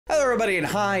Hello everybody and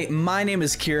hi, my name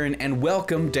is Kieran and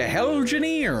welcome to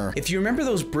Hellgineer. If you remember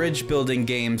those bridge building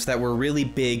games that were really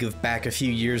big back a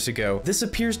few years ago, this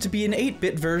appears to be an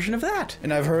 8-bit version of that.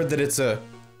 And I've heard that it's a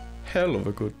hell of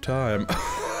a good time.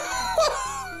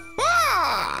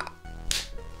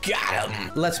 Got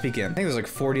him! Let's begin. I think there's like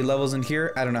 40 levels in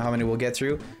here. I don't know how many we'll get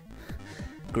through.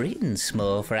 Greetings,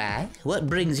 small fry. What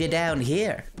brings you down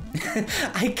here?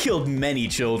 I killed many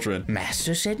children.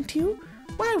 Master sent you?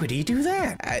 Why would he do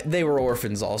that? They were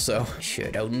orphans also. Sure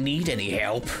don't need any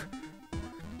help.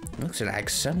 Looks like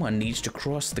someone needs to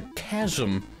cross the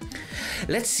chasm.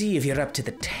 Let's see if you're up to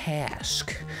the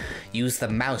task. Use the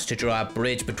mouse to draw a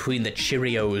bridge between the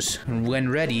Cheerios. And when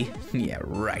ready, yeah,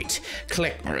 right.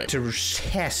 Click to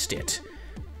test it.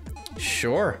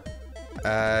 Sure.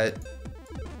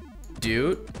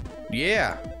 Dude.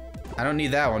 Yeah. I don't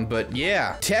need that one, but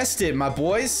yeah. Test it, my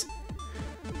boys.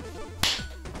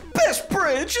 Best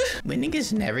bridge! Winning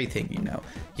isn't everything, you know.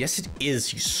 Yes, it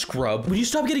is, you scrub. Will you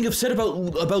stop getting upset about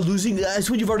losing? That's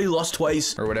when you've already lost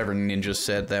twice. Or whatever Ninja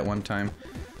said that one time.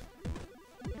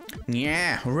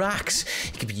 Yeah, rocks.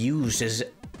 It could be used as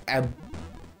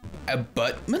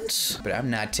abutments? but I'm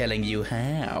not telling you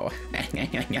how.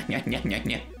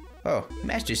 Oh,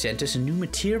 Master sent us a new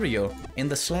material in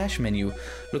the slash menu.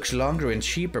 Looks longer and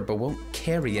cheaper, but won't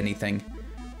carry anything.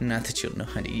 Not that you'll know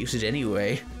how to use it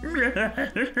anyway.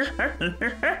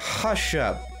 hush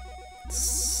up,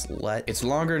 slut. It's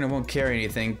longer and it won't carry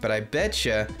anything, but I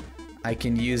betcha I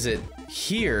can use it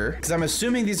here, because I'm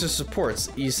assuming these are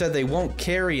supports. You said they won't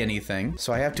carry anything,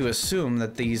 so I have to assume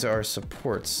that these are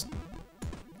supports.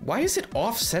 Why is it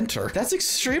off-center? That's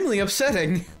extremely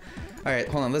upsetting. All right,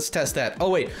 hold on, let's test that.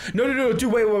 Oh, wait. No,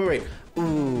 dude, wait.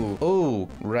 Ooh, oh,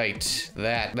 right.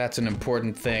 That's an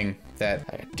important thing that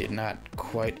I did not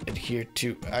quite adhere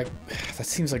to. That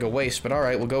seems like a waste, but all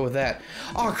right, we'll go with that.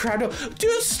 Oh, crap, no.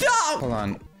 Dude, stop! Hold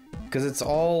on, because it's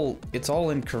all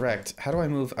incorrect. How do I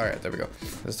move? All right, there we go.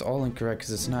 It's all incorrect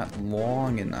because it's not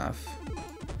long enough.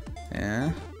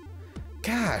 Yeah?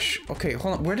 Gosh, okay,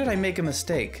 hold on. Where did I make a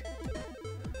mistake?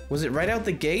 Was it right out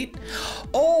the gate?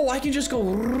 Oh, I can just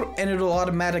go and it'll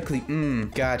automatically,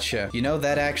 gotcha. You know,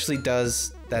 that actually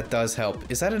does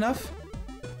help. Is that enough?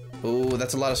 Oh,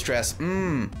 that's a lot of stress.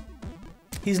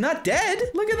 He's not dead.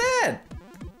 Look at that.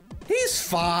 He's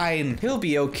fine. He'll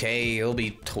be okay. He'll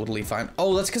be totally fine.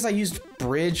 Oh, that's because I used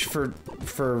bridge for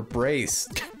brace.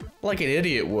 Like an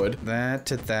idiot would. That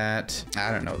to that.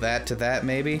 I don't know, that to that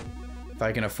maybe? If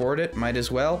I can afford it, might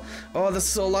as well. Oh, this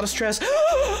is a lot of stress.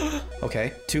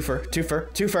 Okay,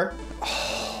 twofer.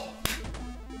 Oh,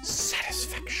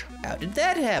 satisfaction. How did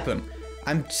that happen?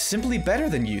 I'm simply better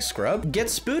than you, scrub. Get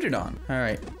spooted on. All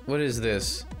right, what is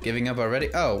this? Giving up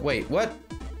already? Oh, wait, what?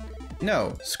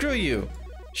 No, screw you.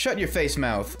 Shut your face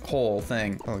mouth, whole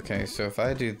thing. Okay, so if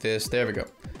I do this, there we go.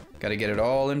 Gotta get it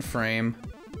all in frame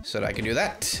so that I can do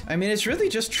that. I mean, it's really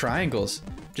just triangles.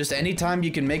 Just anytime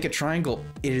you can make a triangle,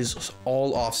 it is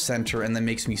all off center and that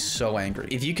makes me so angry.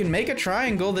 If you can make a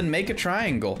triangle, then make a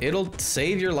triangle. It'll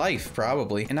save your life,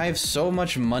 probably. And I have so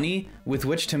much money with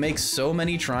which to make so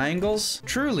many triangles.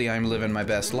 Truly, I'm living my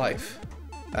best life.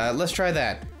 Let's try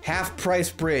that. Half price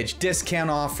bridge, discount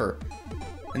offer.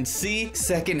 And see,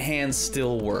 secondhand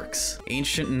still works.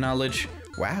 Ancient knowledge.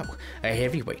 Wow, a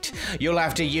heavyweight. You'll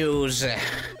have to use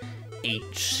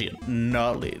ancient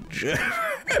knowledge.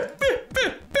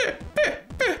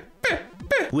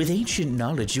 With ancient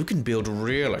knowledge, you can build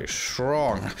Really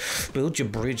strong. Build your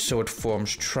bridge so it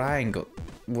forms triangle.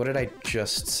 What did I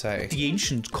just say? The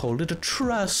ancients called it a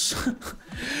truss.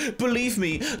 Believe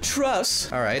me, truss.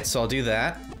 All right, so I'll do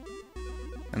that.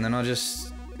 And then I'll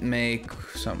just make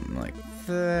something like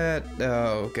that.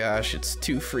 Oh gosh, it's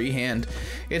too freehand.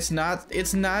 It's too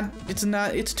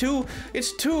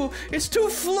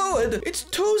fluid. It's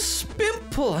too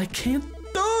simple. I can't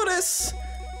do this.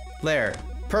 There.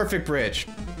 Perfect bridge.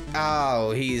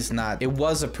 Oh, he's not. It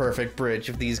was a perfect bridge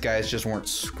if these guys just weren't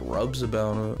scrubs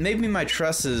about it. Maybe my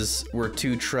trusses were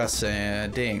too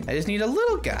truss-ding. I just need a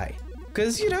little guy.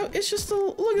 Because, you know, it's just a,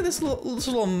 look at this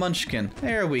little munchkin.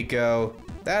 There we go.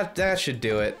 That should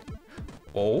do it.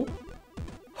 Oh?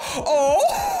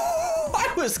 Oh!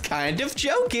 I was kind of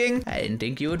joking. I didn't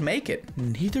think you would make it.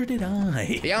 Neither did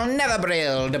I. You'll never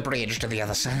build a bridge to the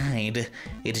other side.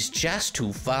 It is just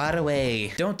too far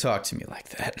away. Don't talk to me like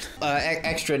that.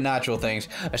 Extra natural things.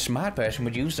 A smart person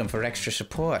would use them for extra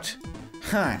support.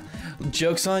 Huh.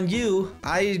 Joke's on you.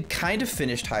 I kind of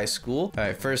finished high school. All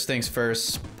right, first things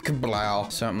first.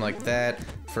 Kablow. Something like that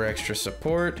for extra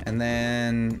support. And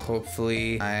then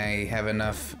hopefully I have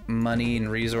enough money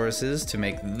and resources to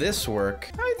make this work.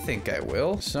 I think I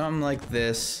will. Something like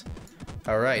this.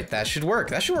 All right, that should work.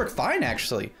 That should work fine,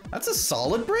 actually. That's a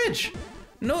solid bridge.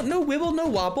 No wibble, no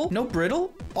wobble, no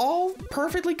brittle. All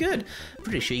perfectly good.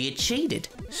 Pretty sure you cheated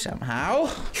somehow.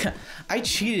 I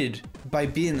cheated by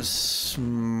being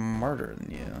smarter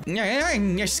than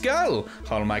you. Your skull,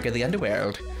 hallmark of the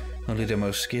underworld. Only the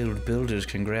most skilled builders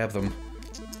can grab them.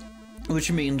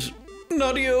 Which means,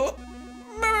 not you.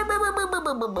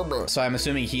 So I'm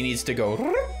assuming he needs to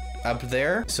go up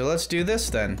there. So let's do this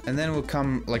then. And then we'll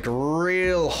come like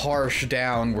real harsh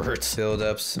downwards. Build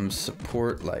up some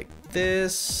support like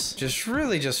this. Just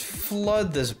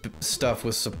flood this stuff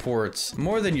with supports.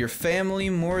 More than your family,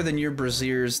 more than your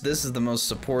braziers. This is the most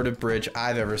supportive bridge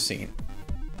I've ever seen.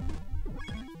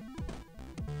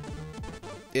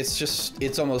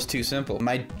 It's almost too simple.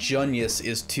 My genius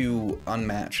is too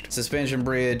unmatched. Suspension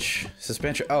bridge,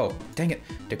 suspension, oh, dang it.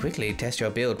 To quickly test your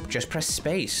build, just press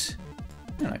space.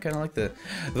 Yeah, I kind of like the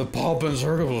pop and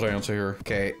circle dance here.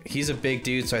 Okay, he's a big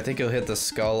dude, so I think he'll hit the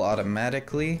skull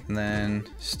automatically. And then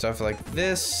stuff like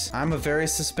this. I'm a very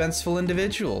suspenseful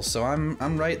individual, so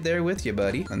I'm right there with you,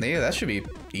 buddy. And yeah, that should be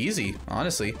easy,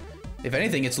 honestly. If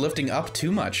anything, it's lifting up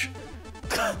too much.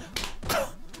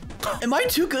 Am I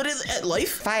too good at life?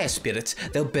 Fire spirits,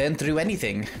 they'll burn through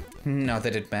anything. Not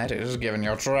that it matters, given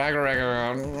your track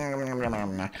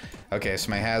record. Okay, so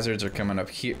my hazards are coming up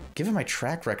here. Given my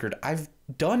track record, I've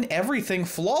done everything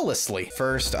flawlessly.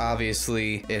 First,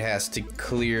 obviously, it has to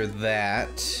clear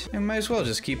that. I might as well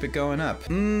just keep it going up.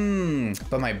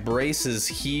 But my braces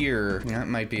here, that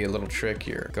might be a little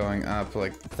trickier. Going up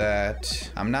like that.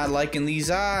 I'm not liking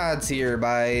these odds here,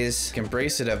 guys. Can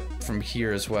brace it up from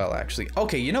here as well, actually.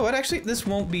 Okay, you know what? Actually, this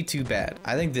won't be too bad.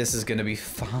 I think this is gonna be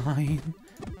fine.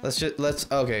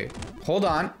 Okay, hold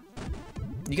on.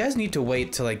 You guys need to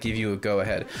wait till I give you a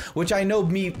go-ahead, which I know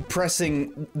me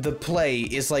pressing the play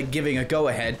is like giving a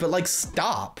go-ahead, but like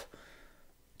stop.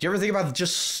 Do you ever think about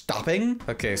just stopping?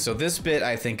 Okay, so this bit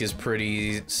I think is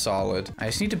pretty solid. I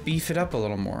just need to beef it up a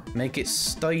little more, make it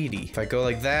sturdy. If I go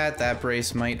like that, that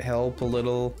brace might help a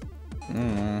little.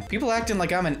 People acting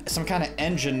like I'm some kind of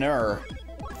engineer.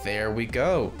 There we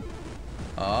go.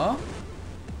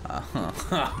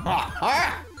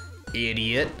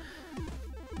 Idiot.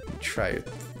 Try your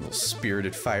little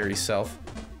spirited, fiery self.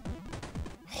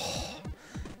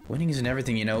 Winning isn't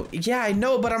everything, you know. Yeah, I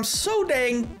know, but I'm so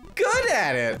dang good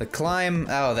at it. The climb,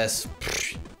 oh, that's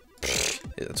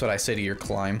what I say to your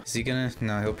climb. Is he gonna?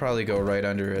 No, he'll probably go right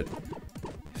under it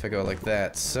if I go like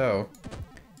that. So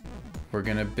we're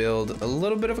gonna build a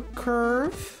little bit of a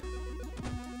curve.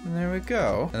 And there we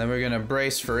go. And then we're gonna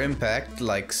brace for impact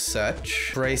like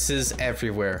such. Braces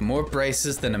everywhere. More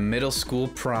braces than a middle school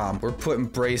prom. We're putting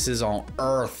braces on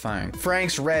everything.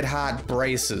 Frank's red hot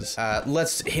braces.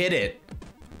 Let's hit it.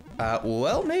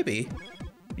 Well, maybe.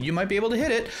 You might be able to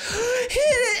hit it. Hit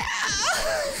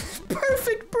it!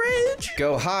 Perfect bridge.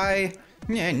 Go high.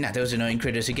 Yeah, not those annoying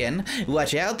critters again.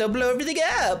 Watch out, they'll blow everything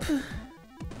up.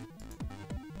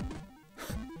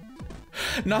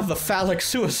 Not the phallic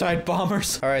suicide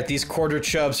bombers. All right, these quarter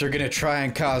chubs are gonna try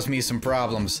and cause me some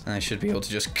problems. And I should be able to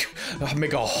just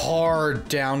make a hard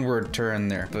downward turn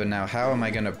there. But now how am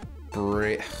I gonna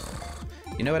break?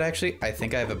 You know what, actually? I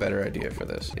think I have a better idea for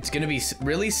this. It's gonna be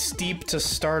really steep to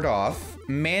start off,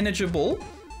 manageable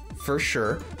for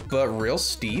sure, but real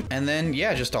steep. And then,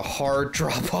 yeah, just a hard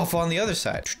drop off on the other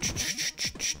side.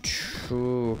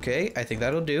 Okay, I think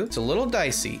that'll do. It's a little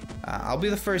dicey. I'll be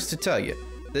the first to tell you.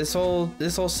 This whole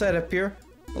setup here,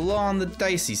 a little on the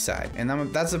dicey side, and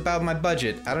that's about my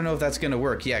budget. I don't know if that's gonna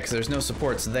work. Yeah, because there's no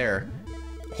supports there.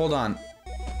 Hold on.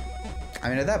 I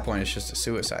mean, at that point, it's just a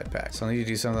suicide pack. So I need to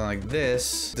do something like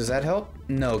this. Does that help?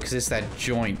 No, because it's that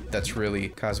joint that's really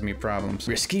causing me problems.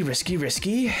 Risky, risky,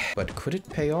 risky. But could it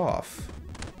pay off?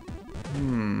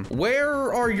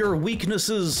 Where are your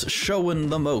weaknesses showing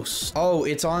the most? Oh,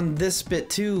 it's on this bit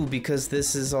too, because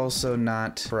this is also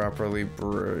not properly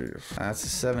braced. That's a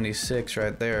 76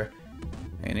 right there.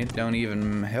 And it don't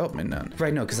even help me none.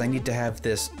 Right, no, because I need to have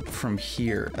this from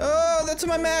here. Oh, that's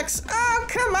my max. Oh,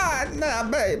 come on now,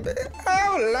 baby.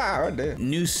 Oh, Lord.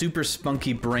 New super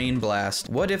spunky brain blast.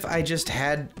 What if I just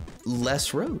had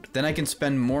less road? Then I can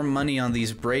spend more money on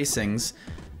these bracings,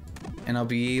 and I'll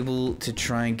be able to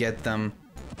try and get them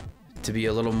to be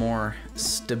a little more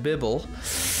stable.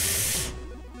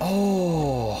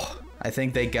 Oh, I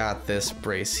think they got this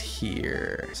brace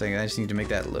here. So I just need to make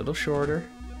that a little shorter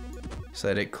so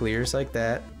that it clears like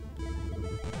that.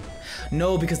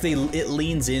 No, because it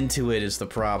leans into it is the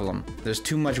problem. There's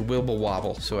too much wibble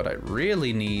wobble. So what I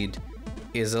really need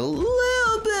is a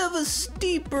little bit of a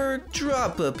steeper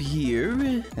drop up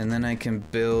here. And then I can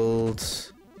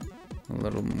build a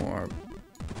little more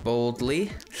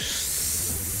boldly.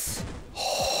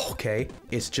 Okay,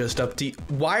 it's just up to you.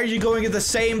 Why are you going at the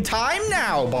same time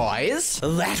now, boys?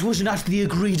 That was not the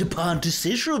agreed upon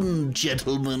decision,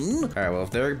 gentlemen. All right, well, if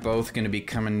they're both gonna be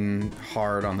coming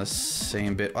hard on the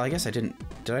same bit, well, I guess I did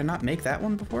I not make that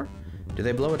one before? Did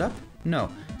they blow it up?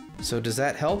 No. So does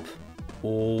that help?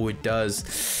 Oh, it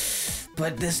does.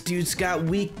 But this dude's got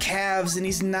weak calves and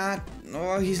he's not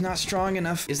strong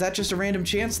enough. Is that just a random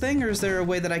chance thing, or is there a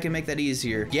way that I can make that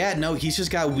easier? Yeah, no, he's just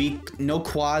got no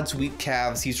quads, weak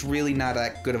calves. He's really not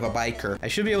that good of a biker. I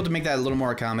should be able to make that a little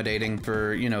more accommodating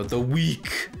for, you know, the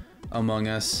weak among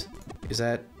us. Does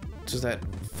that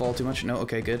fall too much? No,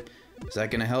 okay, good. Is that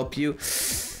gonna help you?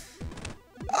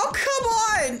 Oh, come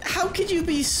on! How could you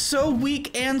be so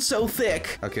weak and so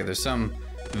thick? Okay, there's some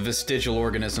vestigial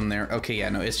organism there. Okay, yeah,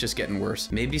 no, it's just getting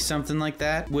worse. Maybe something like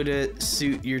that would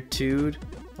suit your dude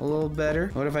a little better.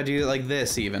 What if I do it like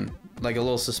this even? Like a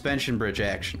little suspension bridge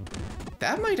action.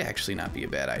 That might actually not be a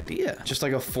bad idea. Just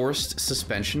like a forced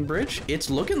suspension bridge. It's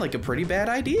looking like a pretty bad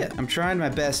idea. I'm trying my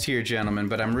best here, gentlemen,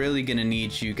 but I'm really gonna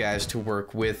need you guys to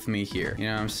work with me here. You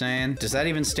know what I'm saying? Does that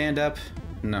even stand up?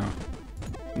 No.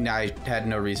 I had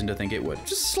no reason to think it would.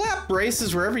 Just slap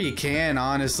braces wherever you can,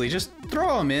 honestly. Just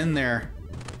throw them in there.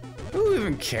 Who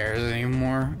even cares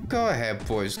anymore? Go ahead,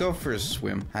 boys. Go for a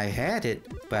swim. I had it,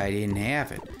 but I didn't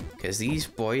have it. Because these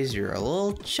boys are a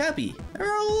little chubby.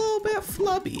 They're a little bit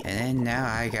flubby. And then now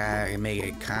I gotta make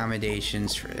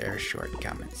accommodations for their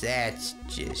shortcomings. That's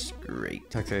just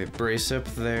great. Okay, brace up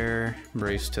there.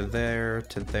 Brace to there,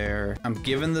 to there. I'm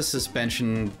giving the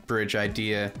suspension bridge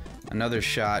idea another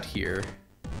shot here.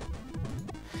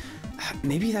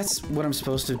 Maybe that's what I'm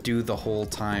supposed to do the whole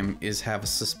time, is have a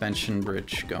suspension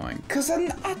bridge going. Cause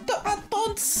I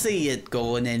don't see it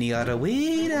going any other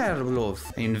way. I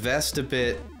invest a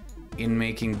bit in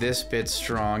making this bit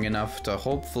strong enough to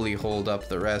hopefully hold up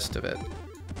the rest of it.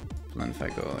 And then if I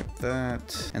go like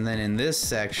that, and then in this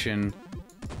section,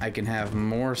 I can have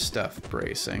more stuff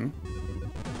bracing.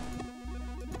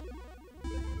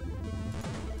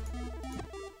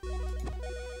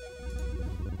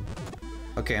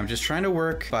 Okay, I'm just trying to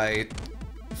work by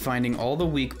finding all the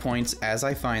weak points as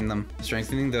I find them,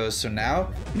 strengthening those. So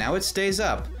now it stays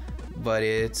up, but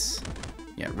it's,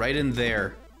 yeah, right in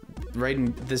there. Right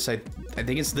in this, I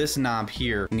think it's this knob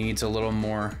here needs a little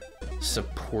more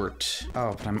support.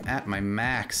 Oh, but I'm at my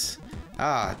max.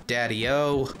 Ah,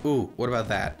 daddy-o. Ooh, what about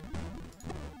that?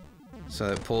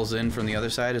 So it pulls in from the other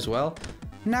side as well.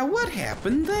 Now what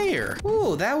happened there?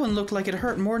 Ooh, that one looked like it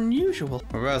hurt more than usual.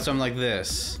 What about something like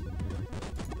this?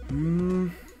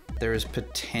 There is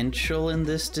potential in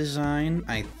this design,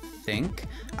 I think.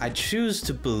 I choose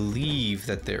to believe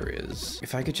that there is.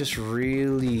 If I could just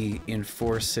really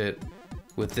enforce it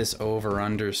with this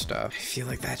over-under stuff, I feel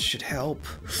like that should help.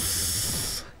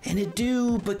 And it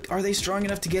do, but are they strong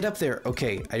enough to get up there?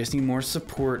 Okay, I just need more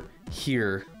support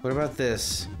here. What about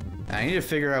this? I need to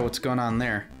figure out what's going on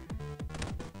there.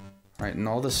 All right, and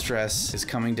all the stress is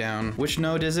coming down. Which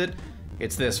node is it?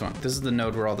 It's this one. This is the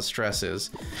node where all the stress is.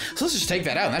 So let's just take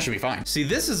that out and that should be fine. See,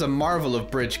 this is a marvel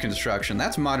of bridge construction.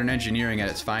 That's modern engineering at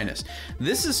its finest.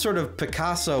 This is sort of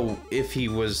Picasso if he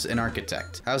was an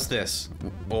architect. How's this?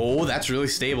 Oh, that's really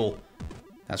stable.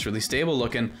 That's really stable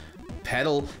looking.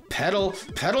 Pedal, pedal,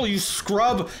 pedal, you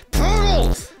scrub,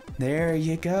 pedal! There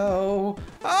you go.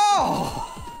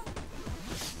 Oh!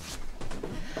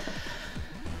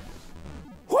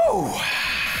 Woo!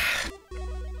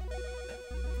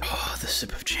 The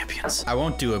sip of champions. I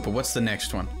won't do it, but what's the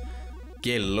next one?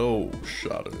 Get low,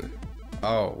 shawty.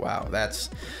 Oh, wow,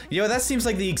 that's... You know, that seems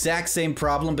like the exact same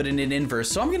problem, but in an inverse,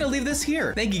 so I'm gonna leave this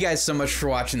here. Thank you guys so much for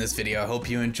watching this video. I hope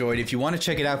you enjoyed. If you want to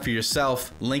check it out for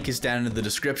yourself, link is down in the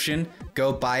description.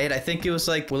 Go buy it. I think it was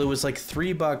like, well, it was like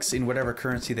 $3 in whatever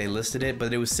currency they listed it,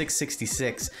 but it was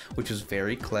 $6.66, which was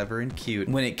very clever and cute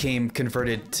when it came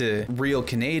converted to real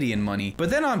Canadian money.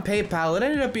 But then on PayPal, it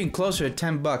ended up being closer to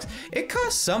 $10. It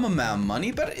cost some amount of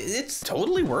money, but it's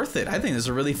totally worth it. I think this is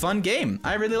a really fun game.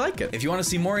 I really like it. If you want to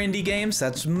see more indie games,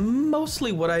 that's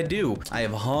mostly what I do. I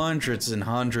have hundreds and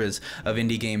hundreds of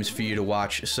indie games for you to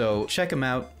watch, so check them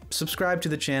out. Subscribe to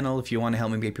the channel if you want to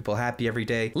help me make people happy every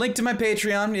day. Link to my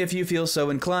Patreon if you feel so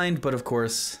inclined, but of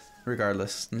course,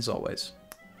 regardless, as always,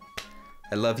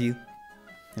 I love you,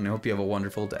 and I hope you have a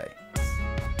wonderful day.